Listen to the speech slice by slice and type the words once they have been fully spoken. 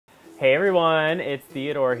Hey everyone, it's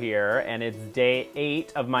Theodore here, and it's day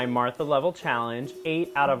 8 of my Martha level challenge.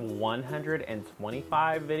 8 out of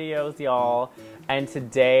 125 videos, y'all. And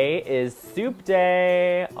today is soup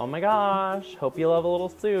day. Oh my gosh, hope you love a little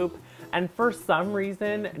soup. And for some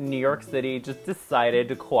reason, New York City just decided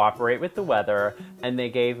to cooperate with the weather, and they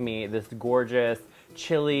gave me this gorgeous,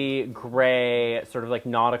 chilly, gray, sort of like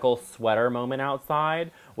nautical sweater moment outside,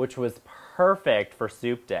 which was perfect for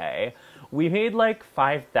soup day. We made like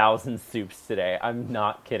 5,000 soups today. I'm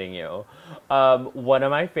not kidding you. One of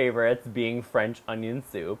my favorites being French onion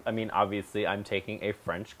soup. I mean, obviously I'm taking a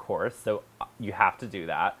French course, so you have to do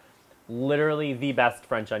that. Literally the best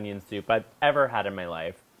French onion soup I've ever had in my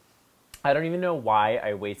life. I don't even know why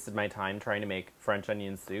I wasted my time trying to make French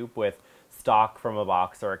onion soup with stock from a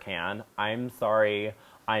box or a can. I'm sorry.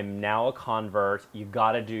 I'm now a convert. You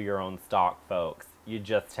gotta do your own stock, folks. You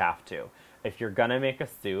just have to. If you're gonna make a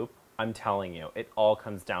soup, I'm telling you, it all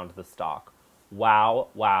comes down to the stock. Wow,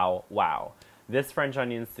 wow, wow. This French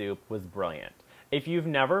onion soup was brilliant. If you've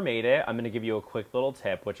never made it, I'm going to give you a quick little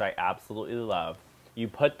tip, which I absolutely love. You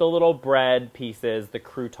put the little bread pieces, the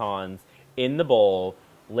croutons, in the bowl,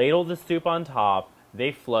 ladle the soup on top,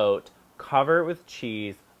 they float, cover it with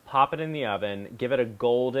cheese, pop it in the oven, give it a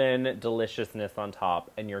golden deliciousness on top,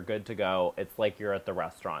 and you're good to go. It's like you're at the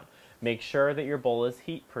restaurant. Make sure that your bowl is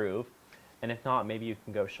heat-proof. And if not, maybe you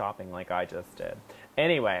can go shopping like I just did.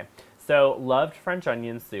 Anyway, so loved French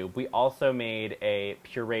onion soup. We also made a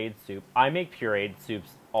pureed soup. I make pureed soups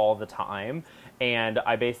all the time, and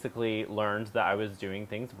I basically learned that I was doing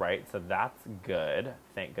things right, so that's good,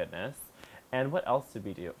 thank goodness. And what else did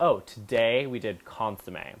we do? Oh, today we did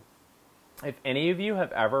consommé. If any of you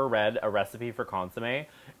have ever read a recipe for consommé,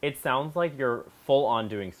 it sounds like you're full on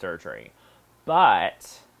doing surgery.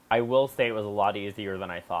 But I will say it was a lot easier than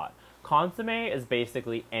I thought. Consommé is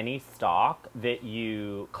basically any stock that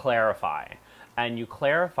you clarify. And you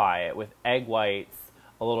clarify it with egg whites,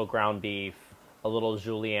 a little ground beef, a little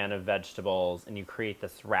julienne of vegetables, and you create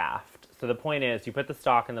this raft. So the point is, you put the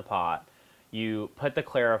stock in the pot, you put the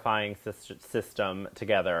clarifying system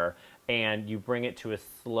together, and you bring it to a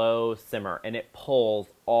slow simmer, and it pulls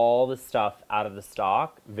all the stuff out of the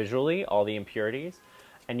stock, visually, all the impurities,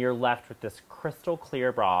 and you're left with this crystal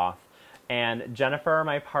clear broth. And Jennifer,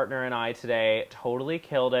 my partner, and I today totally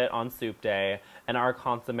killed it on soup day, and our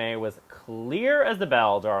consommé was clear as a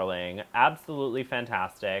bell, darling. Absolutely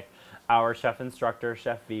fantastic. Our chef instructor,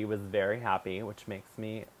 Chef V, was very happy, which makes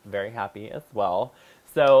me very happy as well.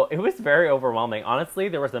 So it was very overwhelming. Honestly,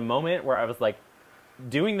 there was a moment where I was like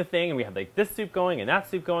doing the thing, and we had like this soup going and that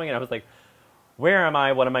soup going, and I was like, where am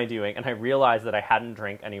I? What am I doing? And I realized that I hadn't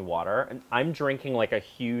drank any water. And I'm drinking like a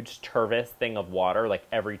huge Tervis thing of water like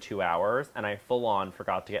every 2 hours. And I full on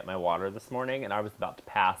forgot to get my water this morning, and I was about to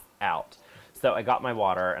pass out. So I got my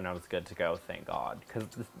water and I was good to go, thank God. Because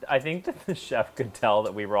I think that the chef could tell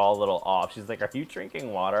that we were all a little off. She's like, are you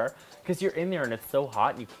drinking water? Because you're in there and it's so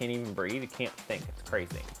hot and you can't even breathe. You can't think. It's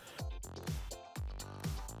crazy.